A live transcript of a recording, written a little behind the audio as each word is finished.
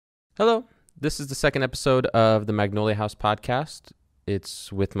Hello, this is the second episode of the Magnolia House podcast.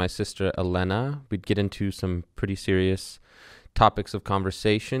 It's with my sister Elena. We'd get into some pretty serious topics of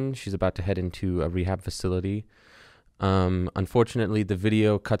conversation. She's about to head into a rehab facility. Unfortunately, the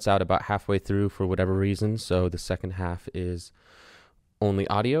video cuts out about halfway through for whatever reason, so the second half is only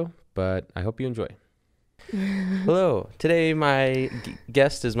audio, but I hope you enjoy. Hello, today my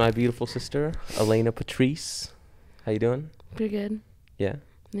guest is my beautiful sister, Elena Patrice. How you doing? Pretty good. Yeah?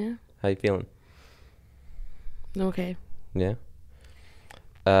 Yeah. How you feeling? Okay. Yeah.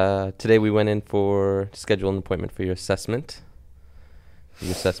 Today we went in to schedule an appointment for your assessment. Your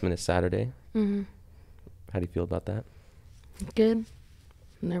assessment is Saturday. Mm-hmm. How do you feel about that? Good.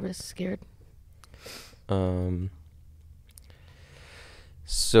 Nervous, scared. So,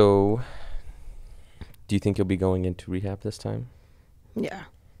 do you think you'll be going into rehab this time? Yeah.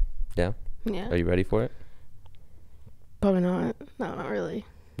 Yeah? Yeah. Are you ready for it? Probably not. No, not really.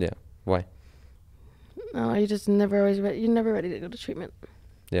 Yeah. Why? No, you just never always ready. You're never ready to go to treatment.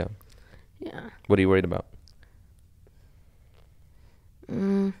 Yeah. Yeah. What are you worried about?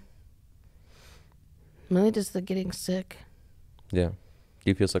 Mainly just the getting sick. Yeah. Do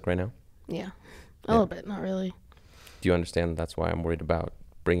you feel sick right now? Yeah. Yeah. A little bit, not really. Do you understand that's why I'm worried about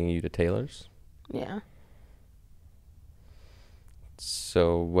bringing you to Taylor's? Yeah.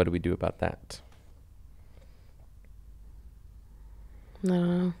 So, what do we do about that? I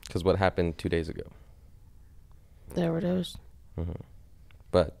don't know. Because what happened 2 days ago? The overdose. Mm-hmm.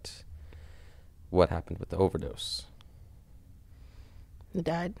 But what happened with the overdose? I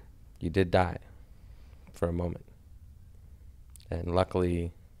died. You did die for a moment. And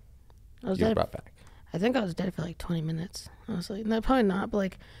luckily, I was you were dead. brought back. I think I was dead for like 20 minutes, honestly. No, probably not, but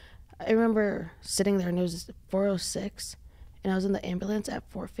like, I remember sitting there and it was 4:06, and I was in the ambulance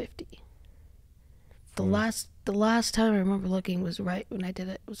at 4:50. The last time I remember looking was right when I did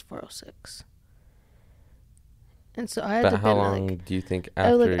it. It was 4:06. And so I had But to how been, long like, do you think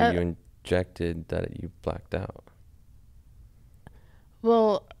I was, after like, you injected that you blacked out?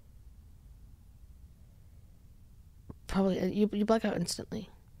 well, probably you black out instantly.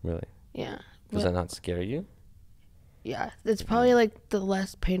 Really? Yeah. Does But- that not scare you? Yeah, it's probably like the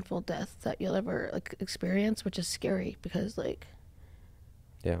less painful death that you'll ever like experience, which is scary because like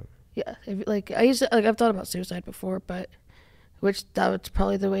Yeah. yeah, if, like I used to like I've thought about suicide before, but that was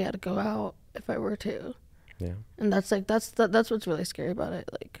probably the way I'd go out if I were to. Yeah. And that's like that's what's really scary about it.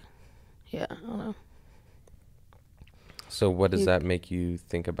 Like, yeah, I don't know. So what does You- that make you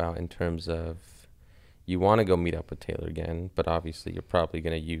think about in terms of you want to go meet up with Taylor again, but obviously you're probably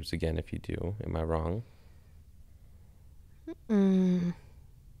going to use again if you do. Am I wrong? I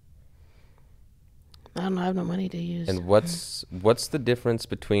don't know. I have no money to use. And what's the difference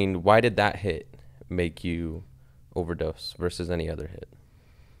between why did that hit make you overdose versus any other hit?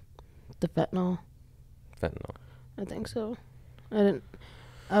 The fentanyl. Fentanyl. I think so. I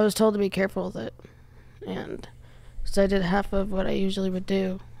was told to be careful with it, and so I did half of what I usually would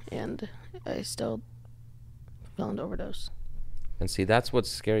do, and I still fell into overdose. And see, that's what's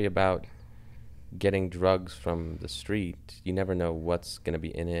scary about getting drugs from the street. You never know what's going to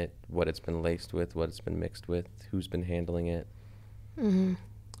be in it, what it's been laced with, what it's been mixed with, who's been handling it. Mm-hmm.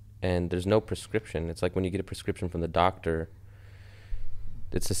 And there's no prescription. It's like when you get a prescription from the doctor,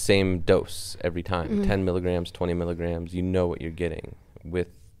 it's the same dose every time. Mhm. 10 milligrams, 20 milligrams, you know what you're getting. With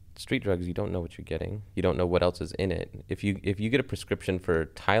street drugs, you don't know what you're getting. You don't know what else is in it. If you get a prescription for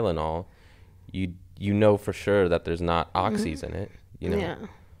Tylenol, you know for sure that there's not oxys in it, you know. Yeah.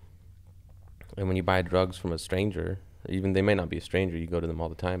 And when you buy drugs from a stranger, even they may not be a stranger, you go to them all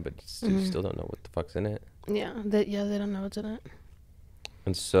the time, but you still don't know what the fuck's in it. Yeah. They don't know what's in it.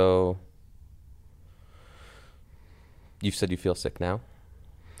 And so, you said you feel sick now?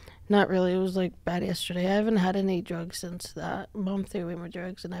 Not really. It was like bad yesterday. I haven't had any drugs since that. Mom threw away my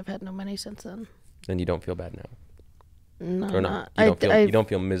drugs, and I've had no money since then. And you don't feel bad now? No, Or not? You don't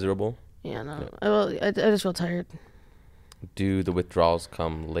feel miserable? Yeah, no. No. I just feel tired. Do the withdrawals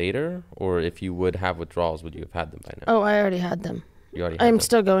come later? Or if you would have withdrawals, would you have had them by now? Oh, I already had them. You already had I'm them?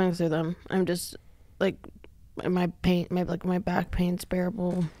 still going through them. I'm just like my pain, my back pain's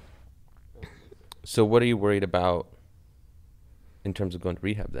bearable. So what are you worried about in terms of going to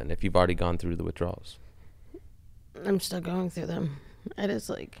rehab then, if you've already gone through the withdrawals? I'm still going through them. I just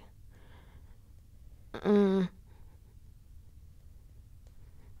like, I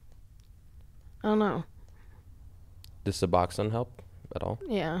don't know. Does Suboxone help at all?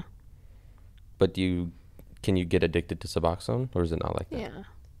 Yeah, But can you get addicted to Suboxone, or is it not like that? yeah.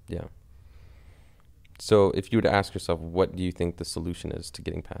 Yeah. So if you were to ask yourself, what do you think the solution is to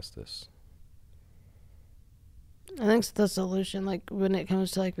getting past this? I think the solution, like when it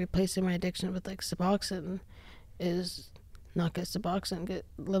comes to like replacing my addiction with like Suboxone, is not get Suboxone, get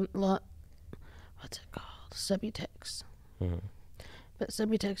what's it called? Subutex. Mm-hmm. But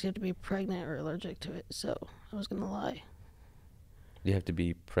Subutex, you have to be pregnant or allergic to it. So I was gonna lie. You have to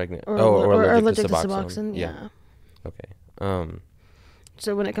be pregnant. Or allergic to to Suboxone. Suboxone. Yeah. Okay.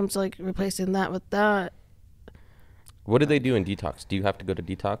 So when it comes to like replacing that with that, What do they do in detox? Do you have to go to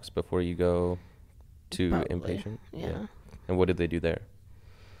detox before you go to probably, inpatient? Yeah. And what do they do there?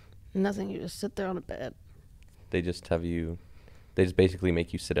 Nothing. You just sit there on a bed. They just basically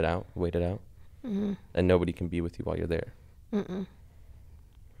make you sit it out, wait it out, Mm-hmm. and nobody can be with you while you're there. Mm-mm.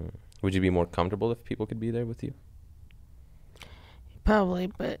 Would you be more comfortable if people could be there with you? Probably,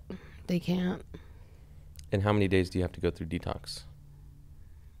 but they can't. And how many days do you have to go through detox?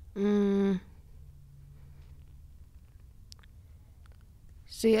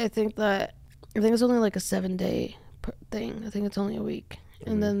 See, I think it's only like a 7-day thing. I think it's only a week.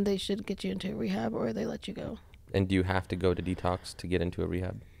 And then they should get you into a rehab or they let you go. And do you have to go to detox to get into a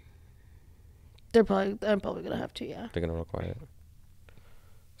rehab? I'm probably going to have to, yeah. They're going to require it.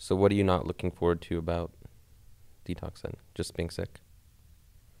 So what are you not looking forward to about detox then? Just being sick?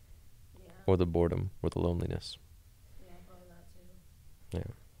 Yeah. Or the boredom or the loneliness? Yeah, probably that too.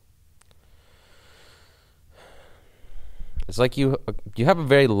 Yeah. It's like you have a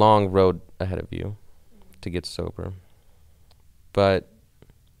very long road ahead of you to get sober. But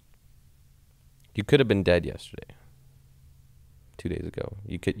you could have been dead yesterday. 2 days ago.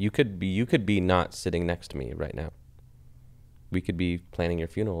 You could be not sitting next to me right now. We could be planning your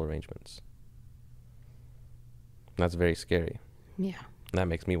funeral arrangements. That's very scary. Yeah. And that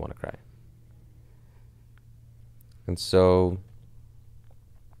makes me want to cry. And so,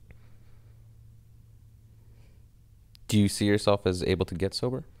 do you see yourself as able to get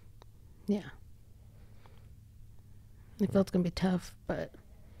sober? Yeah. I felt it's going to be tough, but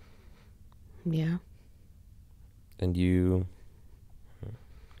yeah. And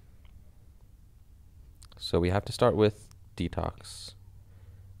so we have to start with detox.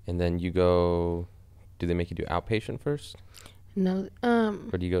 And then you go, do they make you do outpatient first? No.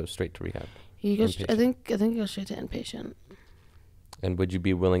 Or do you go straight to rehab? You go. I think you go straight to inpatient. And would you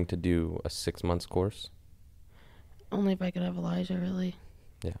be willing to do a 6 months course? Only if I could have Elijah, really.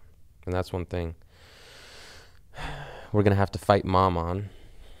 Yeah. And that's one thing we're going to have to fight Mom on.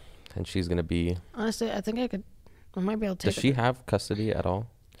 And she's going to be... Honestly, I think I might be able to take Does she have custody at all?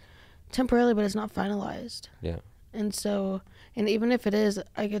 Temporarily, but it's not finalized. Yeah. And so, and even if it is,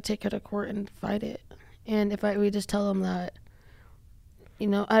 I could take her to court and fight it. And if we just tell them that,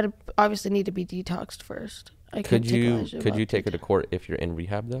 I'd obviously need to be detoxed first. Could you take her to court if you're in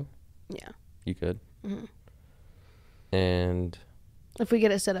rehab though? Yeah. You could. Mm-hmm. And if we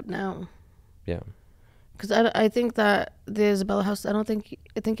get it set up now. Yeah. Because I think that the Isabella House, I think you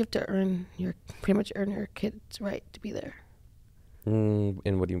have to earn your kid's right to be there.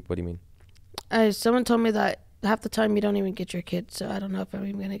 And what do you mean? Someone told me that half the time you don't even get your kid, so I don't know if I'm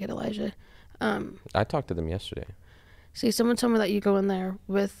even going to get Elijah. I talked to them yesterday. See, someone told me that you go in there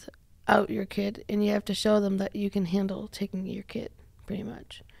without your kid, and you have to show them that you can handle taking your kid, pretty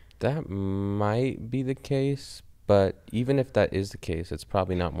much. That might be the case, but even if that is the case, it's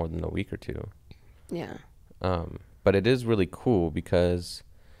probably not more than a week or two. Yeah. But it is really cool because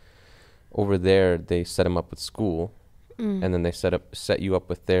over there they set them up with school, and then they set you up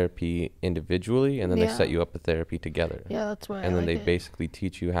with therapy individually, and then they set you up with therapy together. Yeah, that's why. And then they basically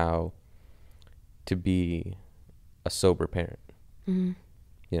teach you how to be a sober parent.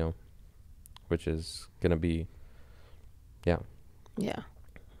 Mm-hmm. Which is gonna be, yeah. Yeah.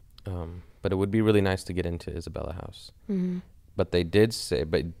 But it would be really nice to get into Isabella House. Mm-hmm. But they did say,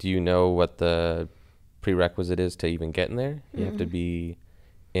 but do you know what the prerequisite is to even get in there? You have to be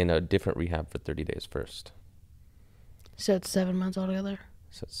in a different rehab for 30 days first. So it's 7 months altogether?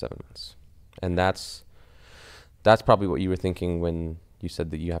 So it's 7 months. And that's probably what you were thinking when you said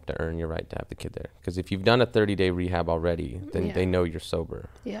that you have to earn your right to have the kid there. Because if you've done a 30-day rehab already, then they know you're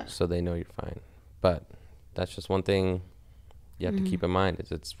sober. Yeah. So they know you're fine. But that's just one thing you have to keep in mind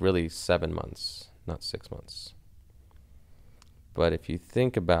is it's really 7 months, not 6 months. But if you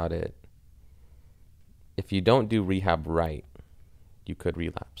think about it, if you don't do rehab right, you could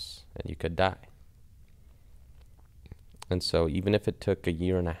relapse and you could die. And so even if it took a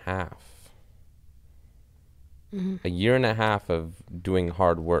year and a half of doing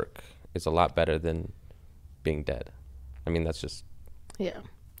hard work is a lot better than being dead. I mean, that's just, yeah.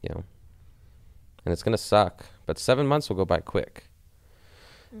 And it's going to suck, but 7 months will go by quick,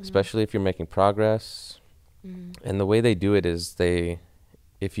 especially if you're making progress. And the way they do it is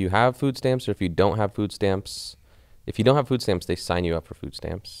if you have food stamps or if you don't have food stamps, if you don't have food stamps, they sign you up for food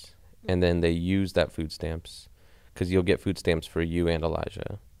stamps, and then they use that food stamps because you'll get food stamps for you and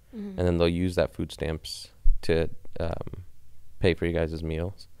Elijah, and then they'll use that food stamps to pay for you guys'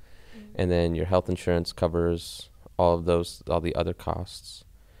 meals, and then your health insurance covers all the other costs,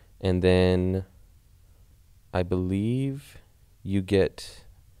 and then I believe you get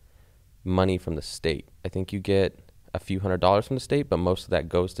money from the state. I think you get a few $100s from the state, but most of that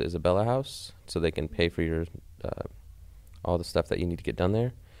goes to Isabella House so they can pay for your all the stuff that you need to get done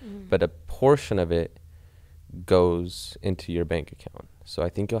there. But a portion of it goes into your bank account. So I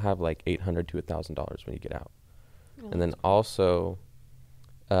think you'll have like $800 to $1,000 when you get out. And then also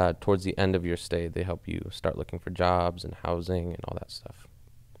towards the end of your stay, they help you start looking for jobs and housing and all that stuff.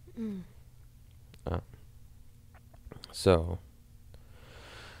 So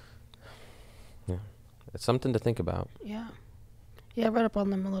yeah, it's something to think about. Yeah, I read up on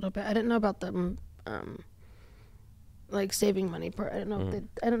them a little bit. I didn't know about them like saving money part. I don't know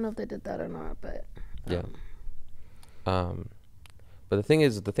if they did that or not, but yeah. But the thing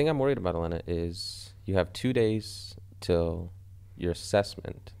I'm worried about, Elena, is you have 2 days till your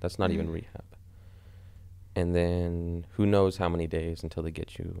assessment. That's not even rehab. And then who knows how many days until they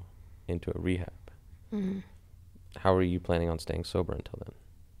get you into a rehab. How are you planning on staying sober until then?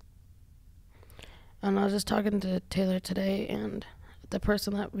 And I was just talking to Taylor today, and the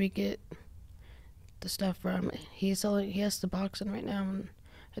person that we get the stuff from, he has Suboxone right now, and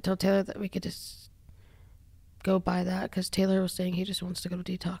I told Taylor that we could just go buy that because Taylor was saying he just wants to go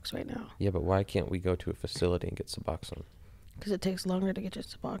to detox right now. Yeah, but why can't we go to a facility and get Suboxone? Because it takes longer to get your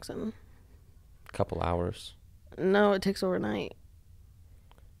Suboxone. A couple hours. No, it takes overnight.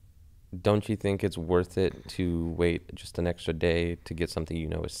 Don't you think it's worth it to wait just an extra day to get something you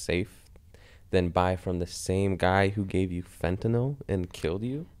know is safe than buy from the same guy who gave you fentanyl and killed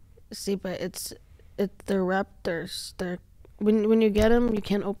you? See, but they're wrapped. They're when you get them, you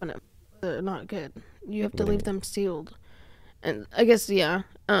can't open them. They're not good. You have to leave them sealed. And I guess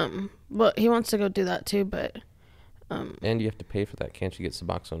but he wants to go do that too. But and you have to pay for that. Can't you get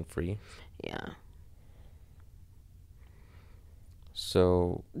Suboxone free? Yeah.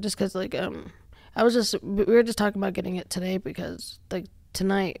 So just because we were just talking about getting it today because like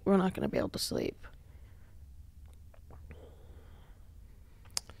tonight we're not going to be able to sleep.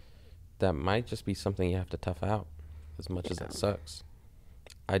 That might just be something you have to tough out, as much as that sucks.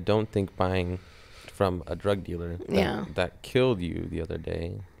 I don't think buying from a drug dealer that killed you the other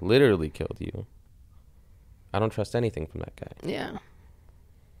day, literally killed you. I don't trust anything from that guy. Yeah.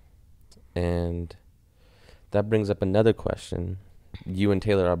 And that brings up another question. You and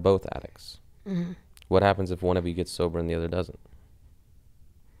Taylor are both addicts. What happens if one of you gets sober and the other doesn't?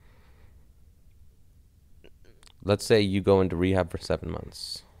 Let's say you go into rehab for 7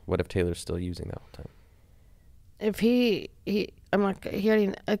 months. What if Taylor's still using that whole time? If I'm not going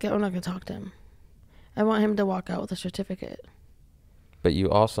to talk to him. I want him to walk out with a certificate. But you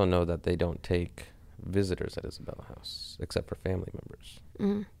also know that they don't take visitors at Isabella House, except for family members.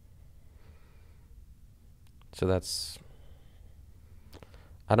 So that's,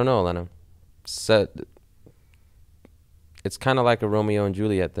 I don't know, Elena. It's kind of like a Romeo and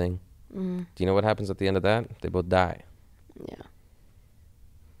Juliet thing. Do you know what happens at the end of that? They both die. Yeah.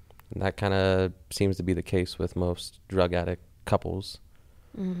 And that kind of seems to be the case with most drug addict couples.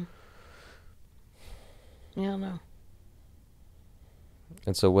 Yeah, no.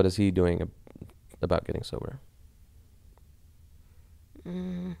 And so what is he doing about getting sober?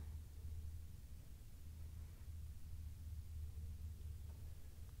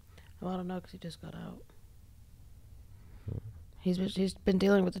 Well, I don't know because he just got out. He's been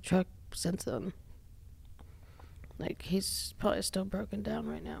dealing with the truck since then. Like, he's probably still broken down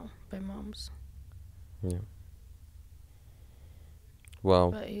right now by Mom's. Yeah. Well.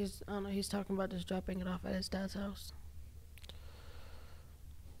 But I don't know, he's talking about just dropping it off at his dad's house.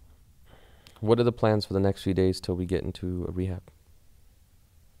 What are the plans for the next few days till we get into a rehab?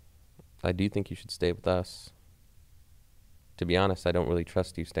 I do think you should stay with us. To be honest, I don't really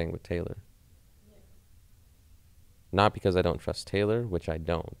trust you staying with Taylor. Not because I don't trust Taylor, which I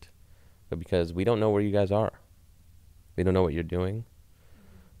don't, but because we don't know where you guys are. We don't know what you're doing.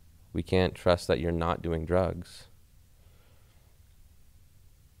 We can't trust that you're not doing drugs.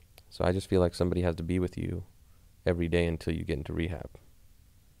 So I just feel like somebody has to be with you every day until you get into rehab.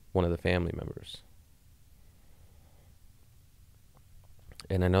 One of the family members.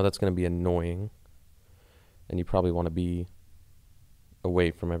 And I know that's going to be annoying, and you probably want to be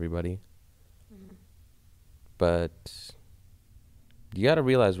away from everybody. But you got to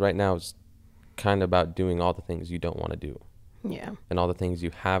realize right now it's kind of about doing all the things you don't want to do. Yeah. And all the things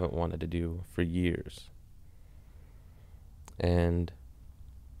you haven't wanted to do for years. And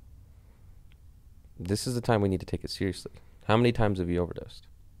this is the time we need to take it seriously. How many times have you overdosed?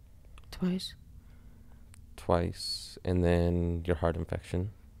 Twice. Twice. And then your heart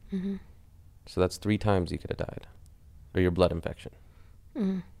infection. Mm-hmm. So that's 3 times you could have died. Or your blood infection.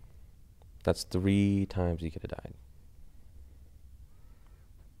 Mm-hmm. That's 3 times you could have died.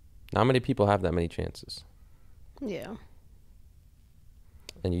 Not many people have that many chances. Yeah.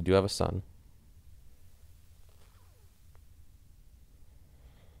 And you do have a son.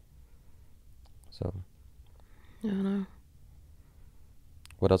 So, I don't know.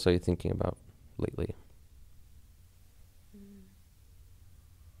 what else are you thinking about lately?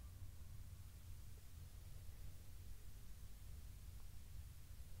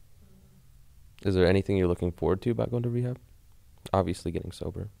 Is there anything you're looking forward to about going to rehab? Obviously getting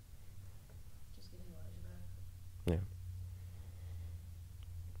sober. Just getting Elijah back. Yeah.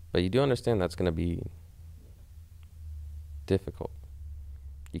 But you do understand that's going to be difficult.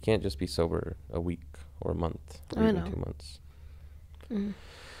 You can't just be sober a week or a month or I even know. 2 months. Mm-hmm.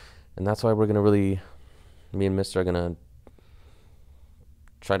 And that's why we're going to really, me and Mister are going to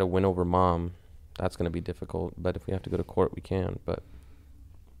try to win over Mom. That's going to be difficult. But if we have to go to court, we can. But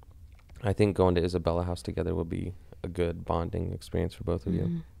I think going to Isabella House together will be a good bonding experience for both of you.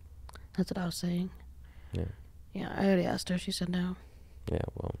 Mm-hmm. That's what I was saying. Yeah. Yeah, I already asked her. She said no. Yeah,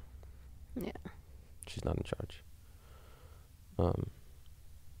 well. Yeah. She's not in charge.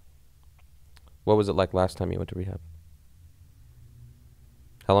 What was it like last time you went to rehab?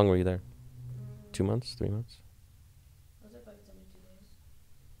 How long were you there? 2 months? 3 months? I was there for like 72 days.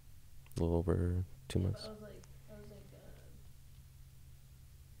 A little over 2 months. I was like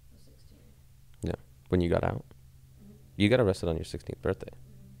 16. When you got out? You got arrested on your 16th birthday.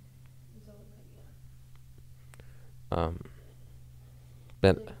 So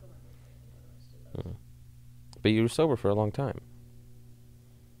But, but you were sober for a long time.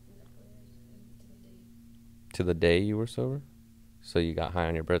 To the day you were sober? So you got high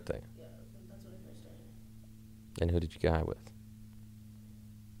on your birthday. Yeah, that's when I first started. And who did you get high with?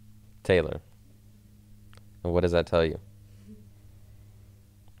 Taylor. And what does that tell you?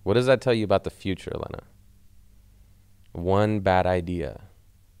 What does that tell you about the future, Elena? One bad idea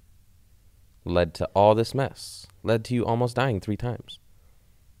led to all this mess. Led to you almost dying 3 times.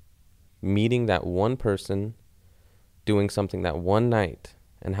 Meeting that one person, doing something that one night.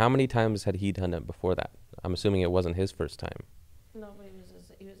 And how many times had he done it before that? I'm assuming it wasn't his first time. No, but he was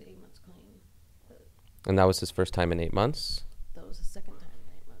 8 months clean. And that was his first time in 8 months? That was his second time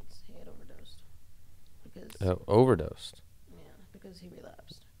in 8 months. He had overdosed. Because Overdosed? yeah, because he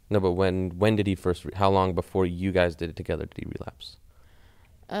relapsed. No, but when did he first, how long before you guys did it together did he relapse?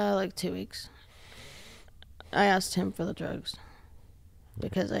 Like 2 weeks. I asked him for the drugs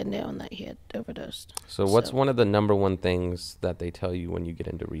because I knew that he had overdosed. So what's one of the number one things that they tell you when you get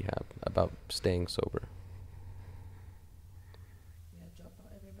into rehab about staying sober? You gotta drop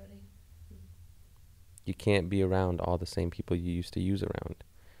out everybody. You can't be around all the same people you used to use around.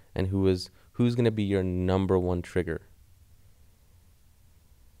 And who's going to be your number one trigger?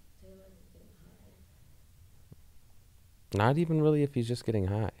 Taylor was getting high. Not even really if he's just getting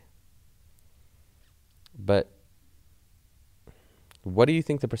high. But what do you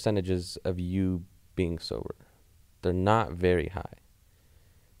think the percentages of you being sober? They're not very high.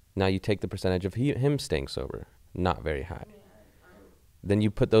 Now you take the percentage of him staying sober, not very high. Then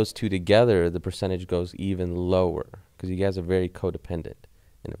you put those two together, the percentage goes even lower because you guys are very codependent.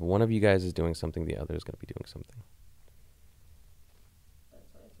 And if one of you guys is doing something, the other is going to be doing something. That's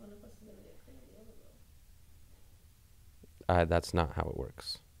why if one of us is gonna get clean, the other will. That's not how it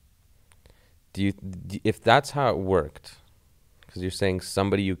works. If that's how it worked, because you're saying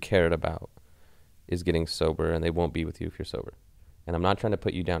somebody you cared about is getting sober and they won't be with you if you're sober. And I'm not trying to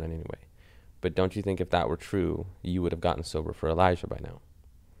put you down in any way. But don't you think if that were true, you would have gotten sober for Elijah by now?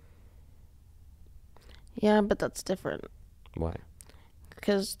 Yeah, but that's different. Why?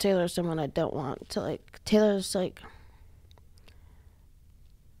 Because Taylor's someone I don't want to, like, Taylor's, like,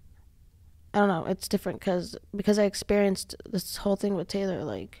 I don't know, it's different because I experienced this whole thing with Taylor,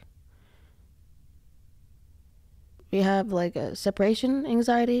 like, we have, like, a separation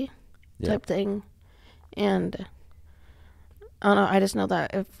anxiety type thing, and I don't know, I just know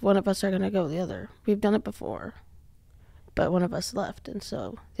that if one of us are going to go, the other. We've done it before, but one of us left, and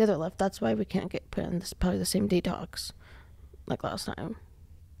so the other left. That's why we can't get put in this, probably the same detox like last time.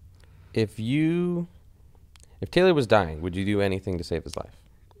 If Taylor was dying, would you do anything to save his life?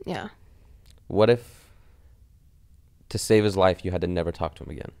 Yeah. What if to save his life you had to never talk to him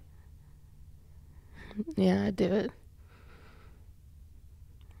again? Yeah, I'd do it.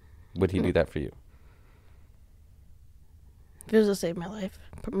 Would he do that for you? If it was to save my life,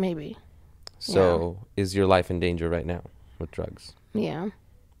 maybe. So is your life in danger right now with drugs? Yeah.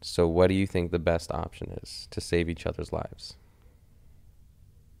 So what do you think the best option is to save each other's lives?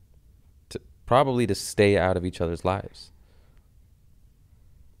 Probably to stay out of each other's lives.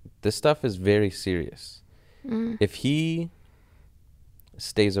 This stuff is very serious. If he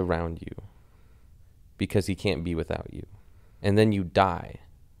stays around you because he can't be without you, and then you die,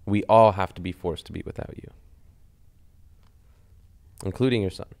 we all have to be forced to be without you, including your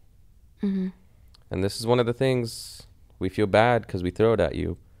son. Mm-hmm. And this is one of the things we feel bad because we throw it at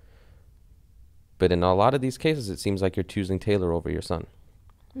you. But in a lot of these cases, it seems like you're choosing Taylor over your son.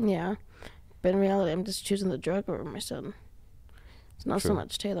 Yeah. But in reality, I'm just choosing the drug over my son. It's not so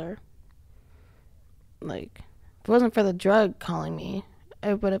much Taylor. Like, if it wasn't for the drug calling me,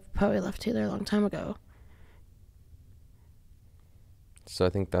 I would have probably left Taylor a long time ago. So I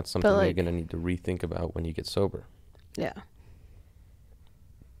think that's something you're going to need to rethink about when you get sober. Yeah.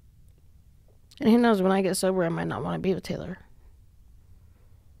 And who knows, when I get sober, I might not want to be with Taylor.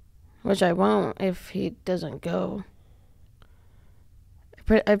 Which I won't if he doesn't go.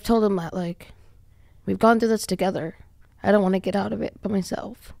 I've told him that, like, we've gone through this together. I don't want to get out of it by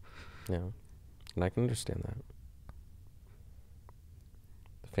myself. Yeah. And I can understand that.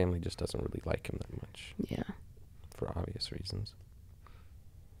 The family just doesn't really like him that much. Yeah. For obvious reasons.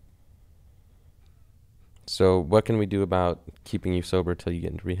 So what can we do about keeping you sober till you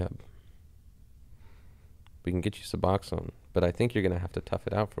get into rehab? We can get you Suboxone, but I think you're going to have to tough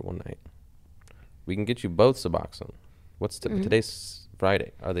it out for one night. We can get you both Suboxone. Today's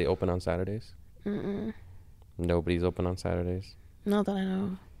Friday. Are they open on Saturdays? Mm-mm. Nobody's open on Saturdays? Not that I know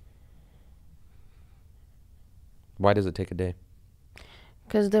of. Why does it take a day?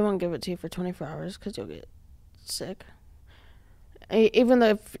 Because they won't give it to you for 24 hours because you'll get sick. Even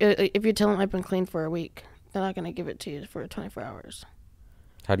though if you tell them I've been clean for a week, they're not going to give it to you for 24 hours.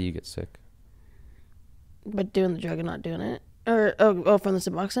 How do you get sick? By doing the drug and not doing it. Or from the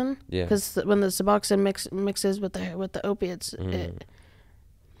Suboxone? Yeah. Because when the Suboxone mixes with the opiates,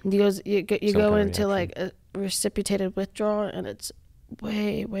 you go into like a precipitated withdrawal, and it's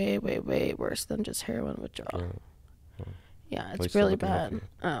way, way, way, way worse than just heroin withdrawal. Yeah, it's really bad.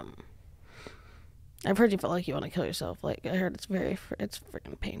 I've heard you feel like you want to kill yourself. Like, I heard it's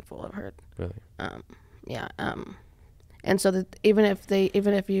freaking painful. I've heard. Really? Yeah. And so that even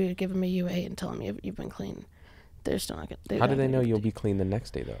if you give them a UA and tell them you've been clean, they're still not gonna. How do they know you'll be clean the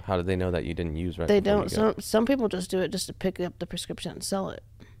next day though? How do they know that you didn't use right? They don't. Some people just do it just to pick up the prescription and sell it.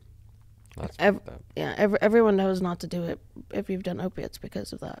 Everyone knows not to do it if you've done opiates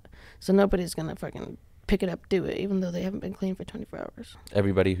because of that. So nobody's gonna fucking pick it up, do it, even though they haven't been clean for 24 hours.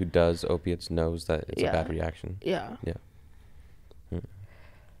 Everybody who does opiates knows that it's a bad reaction. Yeah. Yeah.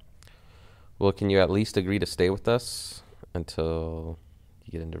 Well, can you at least agree to stay with us until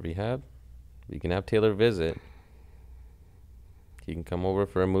you get into rehab? You can have Taylor visit. He can come over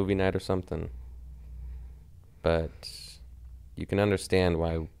for a movie night or something. But you can understand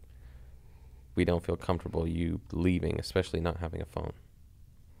why we don't feel comfortable you leaving, especially not having a phone.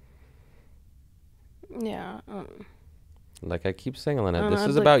 Yeah. Like I keep saying, Elena, this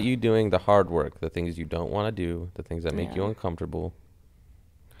is about you doing the hard work, the things you don't want to do, the things that make you uncomfortable.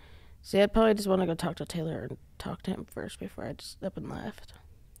 See, I'd probably just want to go talk to Taylor and talk to him first before I just up and left.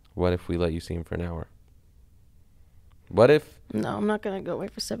 What if we let you see him for an hour? What if... No, I'm not going to go away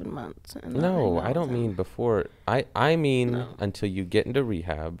for 7 months. No, I don't mean before. I mean until you get into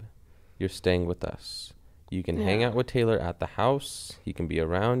rehab, you're staying with us. You can hang out with Taylor at the house. He can be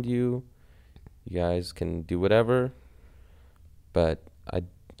around you. You guys can do whatever. But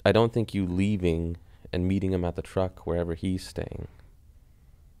I don't think you leaving and meeting him at the truck wherever he's staying.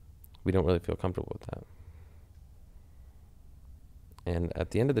 We don't really feel comfortable with that. And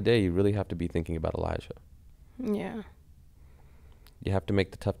at the end of the day, you really have to be thinking about Elijah. Yeah. You have to make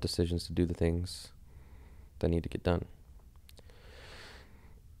the tough decisions to do the things that need to get done.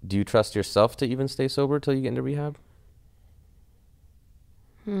 Do you trust yourself to even stay sober till you get into rehab?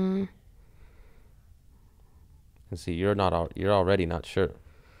 And see, you're already not sure.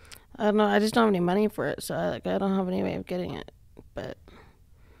 I don't know. I just don't have any money for it, so I don't have any way of getting it. But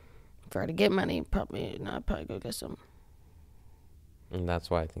if I were to get money, I'd probably go get some. And that's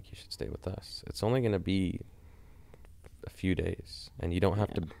why I think you should stay with us. It's only going to be a few days, and you don't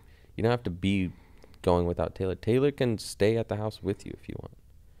have to. You don't have to be going without Taylor. Taylor can stay at the house with you if you want.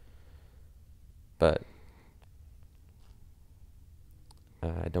 But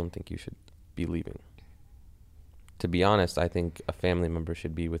I don't think you should be leaving. To be honest, I think a family member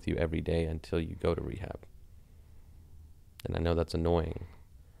should be with you every day until you go to rehab. And I know that's annoying.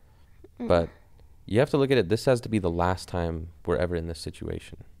 But you have to look at it. This has to be the last time we're ever in this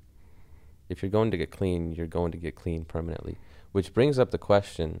situation. If you're going to get clean, you're going to get clean permanently. Which brings up the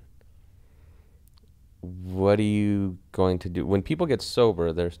question, what are you going to do? When people get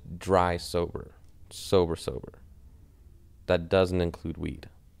sober, there's dry sober. Sober. That doesn't include weed.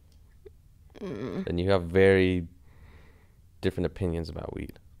 And you have very different opinions about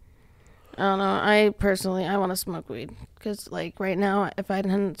weed. I don't know. I want to smoke weed. Because, like, right now, if I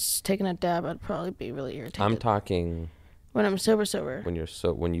hadn't taken a dab, I'd probably be really irritated. I'm talking... When I'm sober. When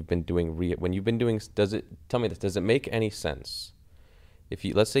you've been doing, tell me this, does it make any sense? If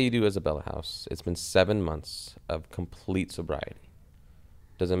you, let's say you do Isabella House, it's been 7 months of complete sobriety.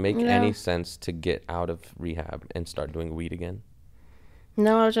 Does it make any sense to get out of rehab and start doing weed again?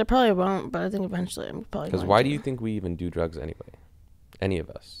 No, which I probably won't, but I think eventually I'm probably going to. Because why do you think we even do drugs anyway? Any of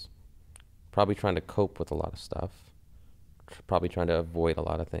us? Probably trying to cope with a lot of stuff. Probably trying to avoid a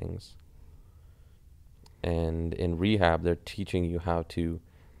lot of things. And in rehab, they're teaching you how to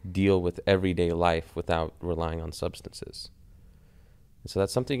deal with everyday life without relying on substances. And so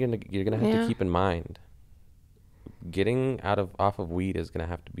that's something you're gonna have to keep in mind. Getting off of weed is gonna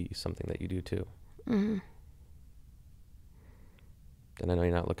have to be something that you do too. Mm-hmm. And I know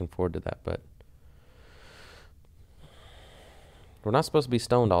you're not looking forward to that, but we're not supposed to be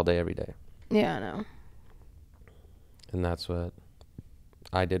stoned all day, every day. Yeah, I know. And that's what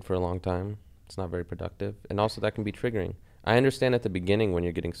I did for a long time. It's not very productive. And also that can be triggering. I understand at the beginning when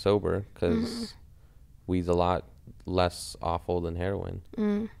you're getting sober, because weed's a lot less awful than heroin.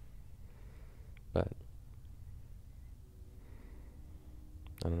 But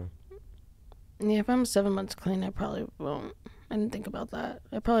I don't know. Yeah, if I'm 7 months clean, I probably won't. I didn't think about that.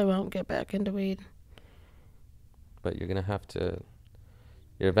 I probably won't get back into weed. But you're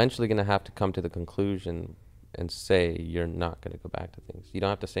eventually going to have to come to the conclusion and say you're not going to go back to things. You don't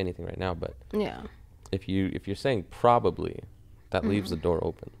have to say anything right now, but yeah, if you're saying probably, that leaves the door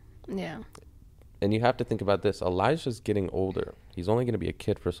open. Yeah. And you have to think about this. Elijah's getting older. He's only going to be a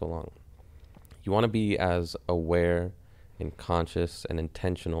kid for so long. You want to be as aware and conscious and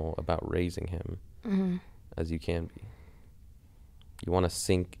intentional about raising him as you can be. You want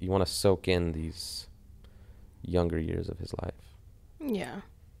to soak in these younger years of his life. Yeah.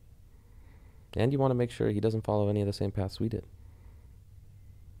 And you want to make sure he doesn't follow any of the same paths we did.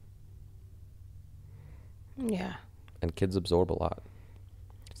 Yeah. And kids absorb a lot.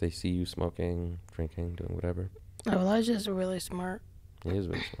 They see you smoking, drinking, doing whatever. Oh, Elijah's really smart. He is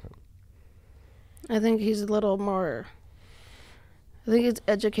really smart. I think he's a little more... I think he's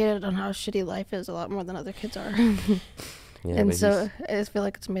educated on how shitty life is a lot more than other kids are. Yeah, and so I just feel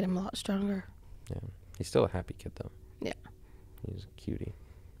like it's made him a lot stronger. Yeah. He's still a happy kid, though. Yeah. He's a cutie.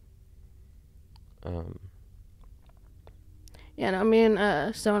 Yeah, and I mean,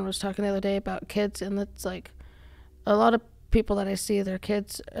 someone was talking the other day about kids, and it's like a lot of people that I see, their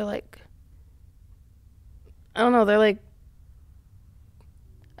kids are like, I don't know, they're like,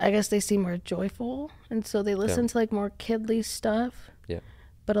 I guess they seem more joyful, and so they listen to like more kidly stuff. Yeah.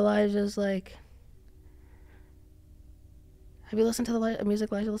 But Elijah's like, have you listened to the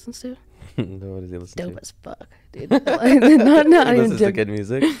music Elijah listens to? No, what does he listen to? Dope as fuck, dude. not even listens to good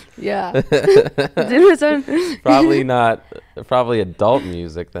music? Yeah. Dude, probably adult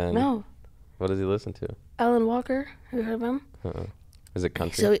music then. No. What does he listen to? Alan Walker. Have you heard of him? Is it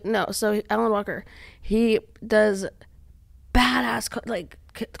country? So Alan Walker, he does badass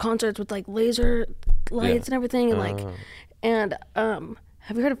concerts with like laser lights and everything, and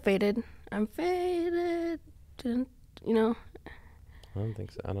have you heard of Faded? I'm faded, you know. I don't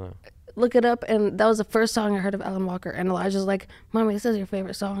think so. I don't know. Look it up, and that was the first song I heard of Alan Walker. And Elijah's like, "Mommy, this is your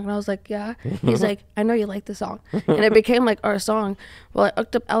favorite song," and I was like, "Yeah." He's like, "I know you like this song," and it became like our song. Well, I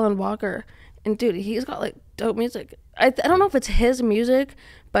looked up Alan Walker, and dude, he's got like dope music. I don't know if it's his music,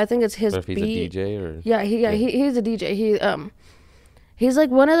 but I think it's his. Or if he's beat. a DJ or he's a DJ. He's like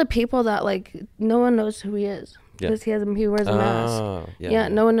one of the people that like no one knows who he is because he wears a mask.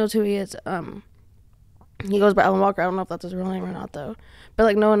 No one knows who he is. He goes by Alan Walker. I don't know if that's his real name or not though, but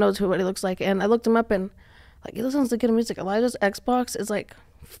like no one knows what he looks like. And I looked him up, and like he listens to good music. Elijah's Xbox is like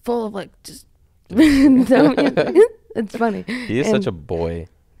full of like just it's funny. He is such a boy.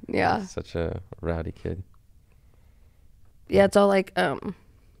 Yeah. He's such a rowdy kid. Yeah, it's all like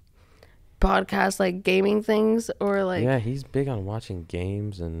podcasts, like gaming things, or like he's big on watching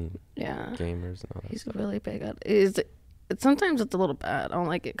games and gamers and all that. He's really big on sometimes it's a little bad. I don't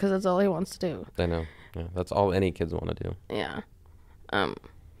like it because that's all he wants to do. I know. Yeah, that's all any kids want to do. Yeah.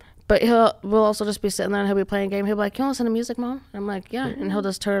 But we'll also just be sitting there and he'll be playing a game. He'll be like, "You want to listen to music, Mom?" And I'm like, "Yeah." And he'll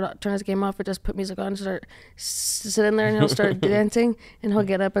just turn his game off or just put music on and start sitting there and he'll start dancing and he'll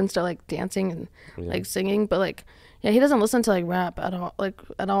get up and start like dancing and like singing. But like, yeah, he doesn't listen to like rap at all. Like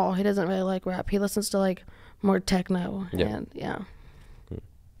at all, he doesn't really like rap. He listens to like more techno and yeah.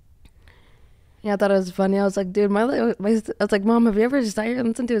 Yeah, I thought it was funny. I was like, dude, I was like, Mom, have you ever decided to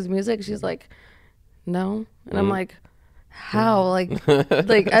listen to his music? She's like, no. And I'm like, how? Like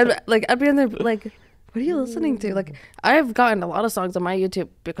I'd be in there like, what are you listening to? Like, I've gotten a lot of songs on my YouTube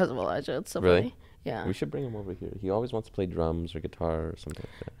because of Elijah. It's so funny. Yeah. We should bring him over here. He always wants to play drums or guitar or something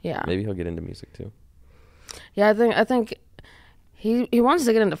like that. Yeah. Maybe he'll get into music too. Yeah, I think he wants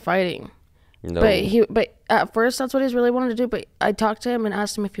to get into fighting. No. But at first that's what he's really wanted to do. But I talked to him and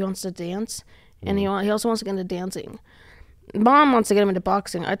asked him if he wants to dance. And he also wants to get into dancing. Mom wants to get him into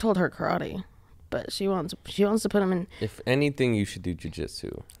boxing. I told her karate, but she wants to put him in. If anything, you should do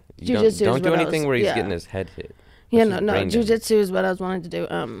jujitsu. Jujitsu. Don't do anything where he's getting his head hit. Yeah, no. Jujitsu is what I was wanting to do.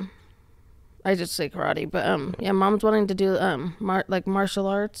 I just say karate, but yeah, Mom's wanting to do like martial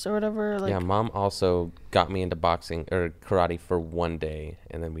arts or whatever. Like, yeah, Mom also got me into boxing or karate for one day,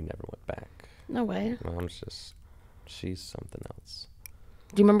 and then we never went back. No way. She's something else.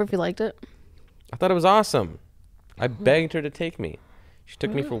 Do you remember if you liked it? I thought it was awesome. I begged her to take me. She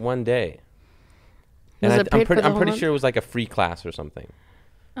took me for one day. And I'm pretty sure it was like a free class or something.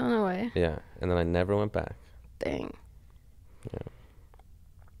 Oh, no way. Yeah, and then I never went back. Dang. Yeah.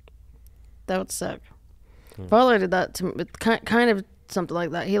 That would suck. Father did that to me, kind of something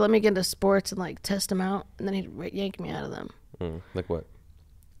like that. He let me get into sports and like test them out, and then he'd yank me out of them. Like what?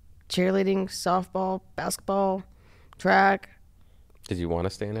 Cheerleading, softball, basketball, track. Did you want to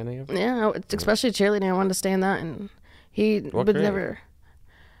stay in any of them? Yeah, especially cheerleading. I wanted to stay in that, and he What would grade? never.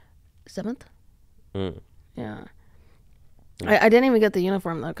 7th. Yeah. I didn't even get the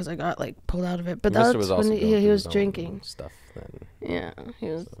uniform though because I got like pulled out of it. But that's when he was drinking stuff. Then yeah, he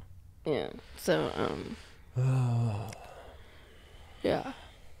was. So. Yeah. So yeah.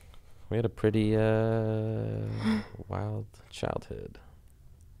 We had a pretty wild childhood.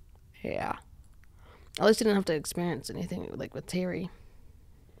 Yeah. At least you didn't have to experience anything like with Terry.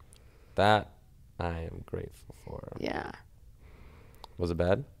 That I am grateful for. Yeah. Was it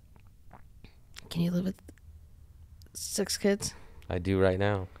bad? Can you live with 6 kids? I do right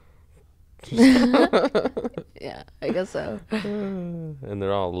now. Yeah, I guess so. And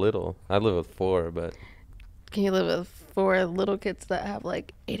they're all little. I live with 4, but can you live with 4 little kids that have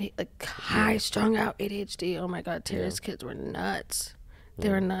like high strung out ADHD? Oh my God, Terry's kids were nuts. They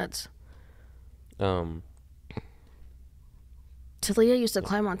were nuts. Talia used to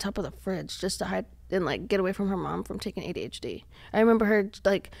climb on top of the fridge just to hide and like get away from her mom from taking ADHD. I remember her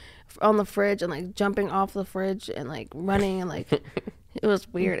like on the fridge and like jumping off the fridge and like running and like it was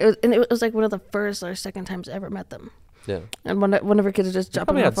weird. It was like one of the first or second times I ever met them. yeah. And one of her kids would just jump.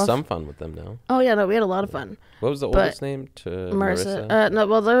 Probably had some fun with them now. Oh yeah, no, we had a lot of fun. What was the oldest name? Marissa. No,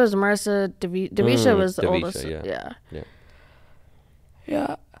 well there was Marissa. Devisha was the oldest. Yeah.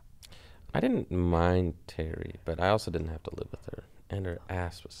 Yeah. I didn't mind Terry, but I also didn't have to live with her. And her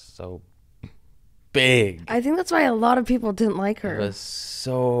ass was so big. I think that's why a lot of people didn't like her. It was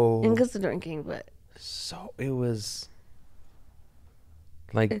so... And because of drinking, but... So, it was...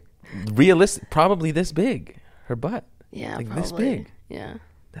 Like, realistic, probably this big. Her butt. Yeah, like probably. This big. Yeah.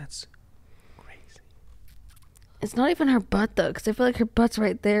 That's crazy. It's not even her butt, though, because I feel like her butt's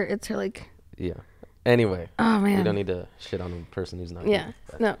right there. It's her, like... Yeah. Anyway. Oh, man. We don't need to shit on a person who's not... Yeah.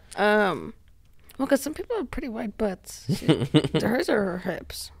 No. Well, because some people have pretty wide butts. Hers are her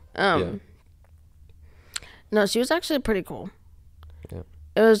hips. Yeah. No, she was actually pretty cool. Yeah.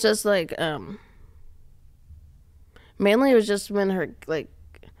 It was just like, mainly it was just when her, like,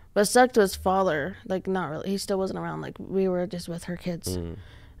 what sucked was father, like, not really, he still wasn't around, like, we were just with her kids.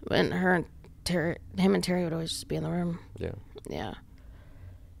 And her and him and Terry would always just be in the room. Yeah. Yeah.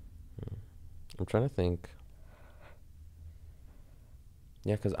 I'm trying to think.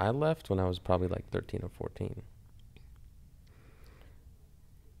 Yeah, because I left when I was probably like 13 or 14.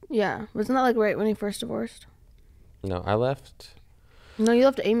 Yeah. Wasn't that, like, right when he first divorced? No, I left... No, you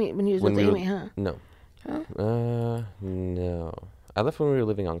left Amy when he was with Amy, huh? No. Huh? No. I left when we were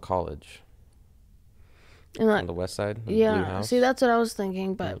living on College. And like, on the west side? Yeah. See, that's what I was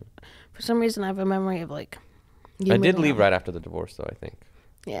thinking, but for some reason I have a memory of, like... I did leave right after the divorce, though, I think.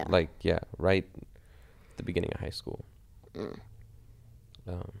 Yeah. Like, yeah, right at the beginning of high school.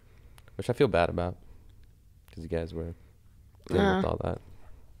 Which I feel bad about. Because you guys were dealing with all that.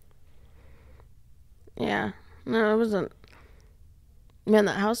 Yeah. No, it wasn't. Man,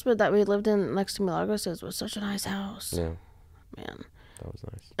 that house that we lived in next to Milagros was such a nice house. Yeah. Man. That was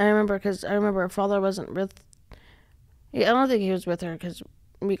nice. I remember because her father wasn't with. Yeah, I don't think he was with her because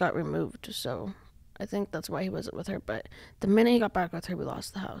we got removed. So I think that's why he wasn't with her. But the minute he got back with her, we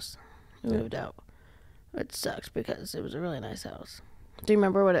lost the house. We moved out. It sucks because it was a really nice house. Do you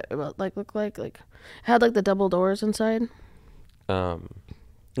remember what it looked like? Like, it had like the double doors inside. No,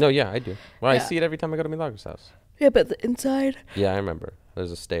 yeah, I do. Well, Yeah. I see it every time I go to Milagros' house. Yeah, but the inside. Yeah, I remember. There's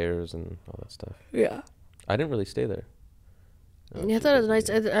the stairs and all that stuff. Yeah. I didn't really stay there. Yeah, I thought it was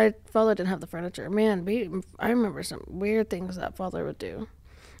nice. Father didn't have the furniture. Man, I remember some weird things that father would do.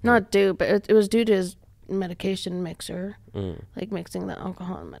 Not do, but it was due to his medication mixer, like mixing the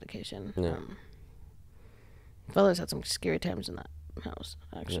alcohol and medication. Yeah. Father's had some scary times in that house,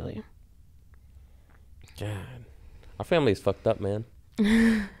 actually. God, our family is fucked up, man.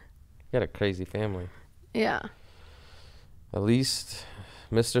 We got a crazy family. Yeah. At least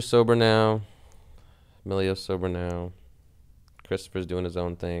Mr. Sober now. Emilio's sober now. Christopher's doing his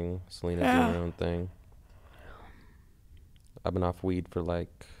own thing. Selena's doing her own thing. I've been off weed for I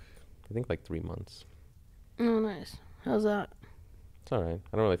think 3 months. Oh, nice. How's that? It's all right.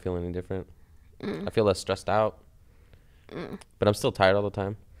 I don't really feel any different. I feel less stressed out. But I'm still tired all the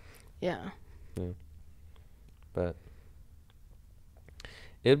time. Yeah. But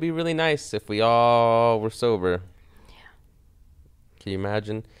it'd be really nice if we all were sober. Yeah. Can you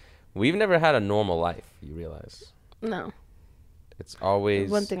imagine? We've never had a normal life, you realize. No. It's always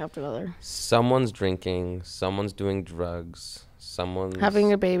One thing after another. Someone's drinking, someone's doing drugs, someone's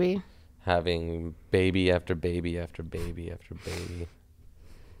Having a baby. having baby after baby after baby after baby.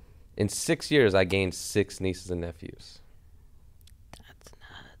 In 6 years, I gained 6 nieces and nephews. That's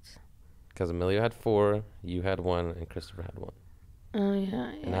nuts. Because Emilio had 4, you had 1, and Christopher had 1. Oh,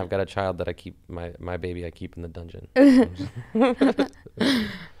 yeah. And I've got a child that I keep, my baby I keep in the dungeon.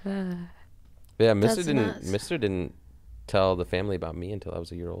 Yeah, Mr. didn't tell the family about me until I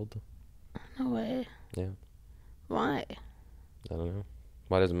was a year old. No way. Yeah. Why? I don't know.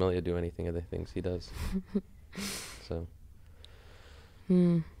 Why does Emilio do anything of the things he does? So.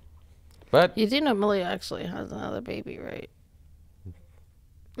 But You do know Millie actually has another baby, right?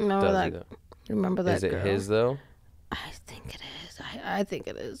 Remember does that? he though? Remember that Is it girl? his though? I think it is. I think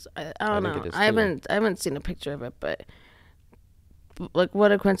it is. I don't think know. it is, I too. haven't seen a picture of it, but like,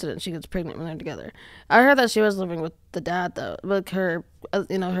 what a coincidence she gets pregnant when they're together. I heard that she was living with the dad though, like her,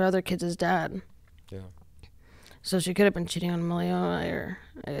 her other kids' dad. Yeah. So she could have been cheating on Emilio, or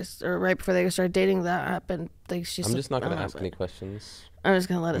I guess, or right before they started dating, that happened. Like I'm just not gonna ask any questions. I'm just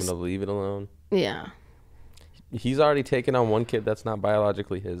gonna let I'm us. gonna leave it alone. Yeah. He's already taken on one kid that's not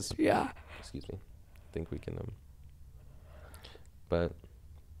biologically his. Yeah. Excuse me. I think we can. But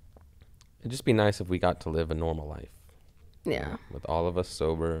it'd just be nice if we got to live a normal life. Yeah. With all of us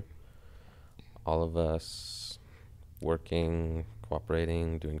sober, all of us working,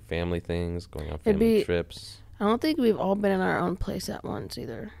 cooperating, doing family things, going on family trips. I don't think we've all been in our own place at once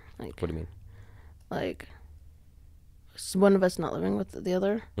either. Like, What do you mean? like, one of us not living with the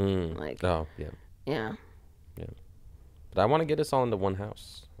other. Like, Oh, yeah. yeah. But I want to get us all into one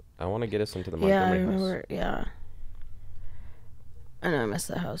house. I want to get us into the Yeah, I Montgomery house. remember. Yeah. I know I miss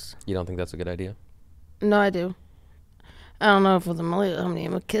that house. You don't think that's a good idea? No, I do. I don't know if with Emilio, how many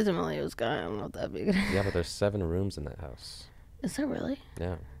kids Emilio's got. I don't know if that'd be good. Yeah, but there's 7 rooms in that house. Is that really?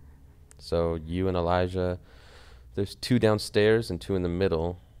 Yeah. So you and Elijah, there's 2 downstairs and 2 in the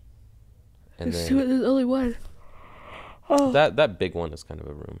middle. And There's then only one. Oh. that big one is kind of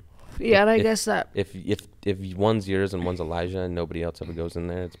a room. Yeah, and I if- guess that. If one's yours and one's Elijah and nobody else ever goes in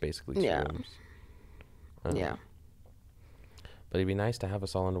there, it's basically 2 Yeah. rooms. Yeah. But it'd be nice to have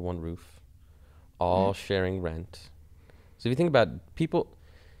us all under one roof, all sharing rent. So if you think about people,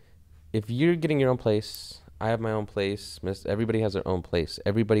 if you're getting your own place, I have my own place. Everybody has their own place.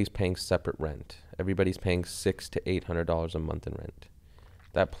 Everybody's paying separate rent. Everybody's paying $600 to $800 a month in rent.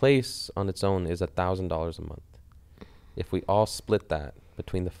 That place on its own is $1,000 a month. If we all split that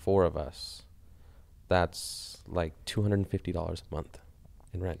between the 4 of us, that's like $250 a month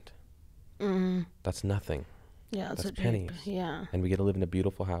in rent. That's nothing. Yeah, That's a cheap- pennies. Yeah. And we get to live in a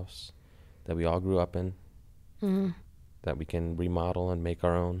beautiful house that we all grew up in, that we can remodel and make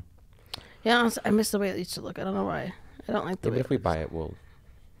our own. Yeah, honestly, I miss the way it used to look. I don't know why. I don't like the Yeah, way but if we buy it,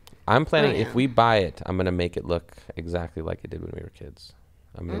 I'm planning, if we buy it, I'm going to make it look exactly like it did when we were kids.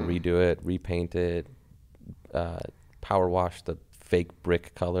 I'm going to redo it, repaint it, power wash the fake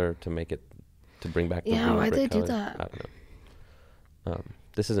brick color to bring back the real why'd brick they do color. that? I don't know.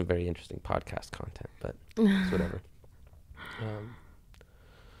 This isn't very interesting podcast content, but it's whatever.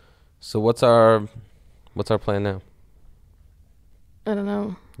 So what's our plan now? I don't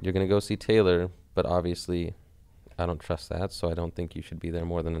know. You're going to go see Taylor, but obviously I don't trust that, so I don't think you should be there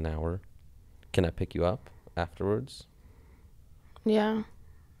more than an hour. Can I pick you up afterwards? Yeah.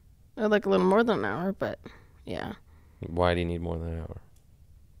 I'd like a little more than an hour, but yeah. Why do you need more than an hour?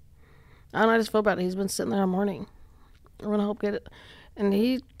 I don't know, I just feel bad. He's been sitting there all morning. I want to help get it. And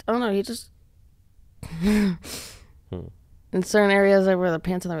I don't know, he just... In certain areas, I wear the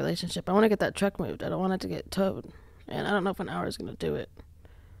pants in the relationship. I want to get that truck moved. I don't want it to get towed. And I don't know if an hour is going to do it.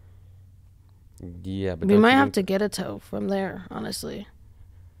 Yeah, but we might have to get a tow from there, honestly.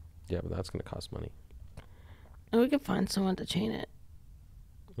 Yeah, but that's going to cost money. And we could find someone to chain it.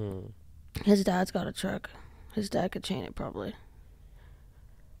 Mm. His dad's got a truck. His dad could chain it, probably.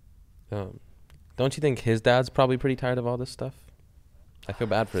 Don't you think his dad's probably pretty tired of all this stuff? I feel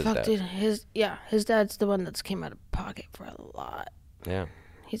bad for his dad. Dude, his dad's the one that's came out of pocket for a lot. Yeah.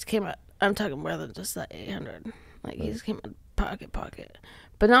 He's came out, I'm talking more than just that 800. Like, he's came out of pocket.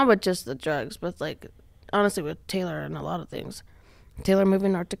 But not with just the drugs, but, like, honestly, with Taylor and a lot of things. Taylor moved to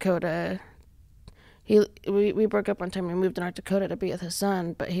North Dakota. We broke up one time. We moved to North Dakota to be with his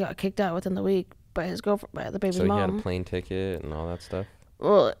son, but he got kicked out within the week by his girlfriend, by the baby's mom. So he had a plane ticket and all that stuff?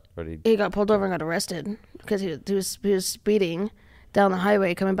 Well, he got pulled over and got arrested because he was speeding down the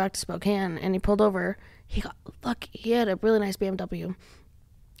highway coming back to Spokane, and he pulled over. He got lucky. He had a really nice BMW.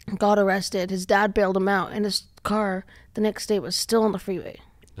 Got arrested. His dad bailed him out, and his car the next day was still on the freeway.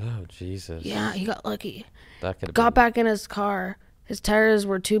 Oh, Jesus. Yeah, he got lucky. That could have got back in his car. His tires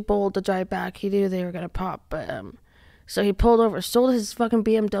were too bold to drive back. He knew they were going to pop, but so he pulled over, sold his fucking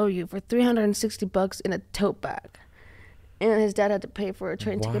BMW for $360 in a tote bag. And his dad had to pay for a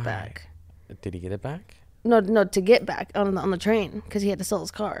train ticket back. Did he get it back? No, to get back on the train because he had to sell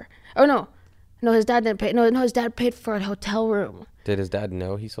his car. Oh, no, his dad didn't pay. No, his dad paid for a hotel room. Did his dad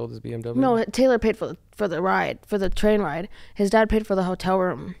know he sold his BMW? No, Taylor paid for the ride, for the train ride. His dad paid for the hotel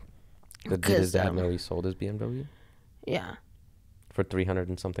room. Did his dad know he sold his BMW? Yeah. For $300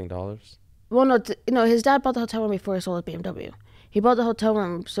 and something? Well, no, his dad bought the hotel room before he sold his BMW. He bought the hotel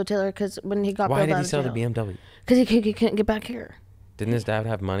room so Taylor, because when he got Why did he sell the BMW? Because he couldn't get back here. Didn't his dad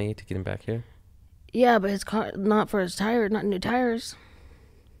have money to get him back here? Yeah, but his car, not for his tires, not new tires.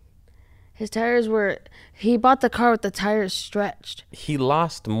 His tires he bought the car with the tires stretched. He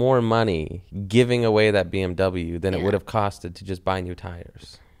lost more money giving away that BMW than it would have costed to just buy new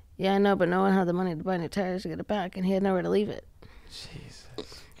tires. Yeah, I know, but no one had the money to buy new tires to get it back, and he had nowhere to leave it. Jesus.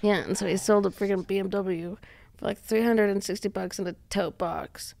 Yeah, and so he sold a freaking BMW for like $360 in a tote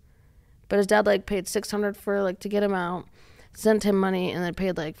box. But his dad like paid $600 for like to get him out, sent him money, and then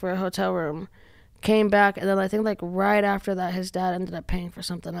paid like for a hotel room. Came back, and then I think like right after that, his dad ended up paying for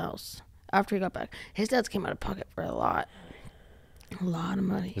something else. After he got back, his dad's came out of pocket for a lot of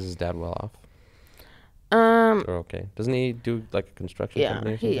money. Is his dad well off? Or okay? Doesn't he do like a construction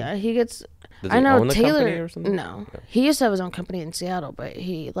company or something? He gets. Does he own the company or something? No, he used to have his own company in Seattle, but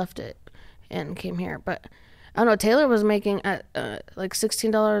he left it and came here. But I don't know. Taylor was making at like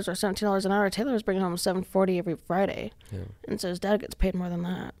 $16 or $17 an hour. Taylor was bringing home $740 every Friday, and so his dad gets paid more than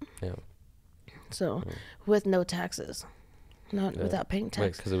that. Yeah. So with no taxes, without paying tax.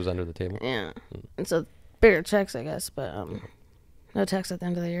 Wait, because it was under the table. Yeah, and so bigger checks, I guess, but no tax at the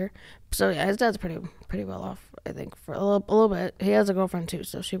end of the year. So yeah, his dad's pretty well off, I think, for a little bit. He has a girlfriend too,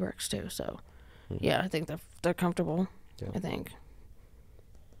 so she works too. So yeah, I think they're comfortable. Yeah. I think.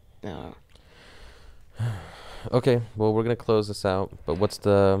 Yeah. Okay, well we're gonna close this out. But what's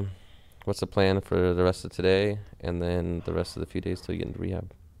the plan for the rest of today, and then the rest of the few days till you get into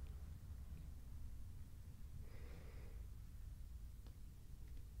rehab?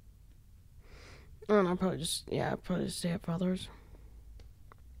 I don't know. Probably just stay at Father's.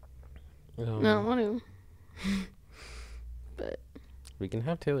 No, I don't want to. But we can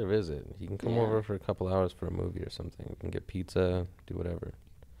have Taylor visit. He can come over for a couple hours for a movie or something. We can get pizza, do whatever.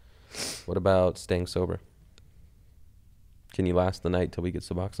 What about staying sober? Can you last the night till we get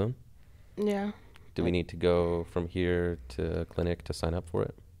Suboxone? Yeah. Do we need to go from here to clinic to sign up for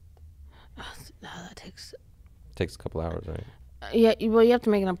it? No, that takes a couple hours, right? Yeah, well, you have to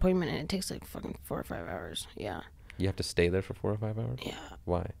make an appointment, and it takes like fucking 4 or 5 hours. Yeah. You have to stay there for 4 or 5 hours? Yeah.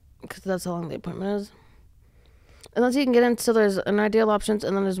 Why? Because that's how long the appointment is. Unless you can get in, so there's an Ideal Options,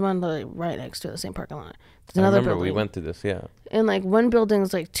 and then there's one like right next to the same parking lot. There's another remember building. We went through this, yeah. And like one building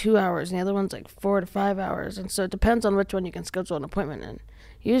is like 2 hours, and the other one's like 4 to 5 hours, and so it depends on which one you can schedule an appointment in.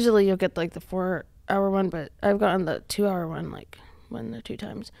 Usually you'll get like the 4-hour one, but I've gotten the 2-hour one like 1 or 2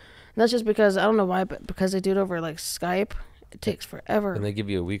 times. And that's just because I don't know why, but because they do it over like Skype. It takes forever. And they give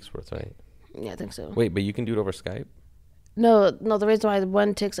you a week's worth, right? Yeah, I think so. Wait, but you can do it over Skype? No, the reason why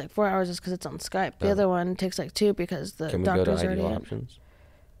one takes like 4 hours is because it's on Skype. The other one takes like 2 because the doctor's already in. Can we go to Ideal Options?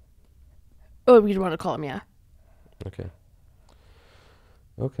 Oh, you'd want to call him, yeah. Okay.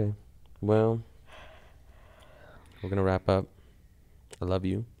 Okay. Well, we're gonna wrap up. I love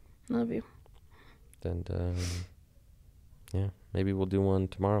you. Love you. And yeah, maybe we'll do one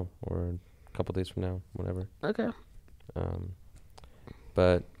tomorrow or a couple days from now, whatever. Okay.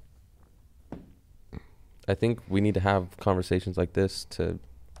 But I think we need to have conversations like this to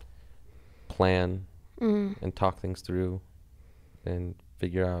plan and talk things through and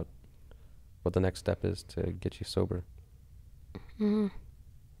figure out what the next step is to get you sober.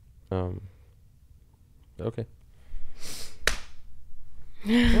 Okay.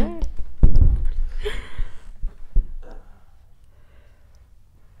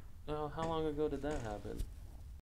 Oh, how long ago did that happen?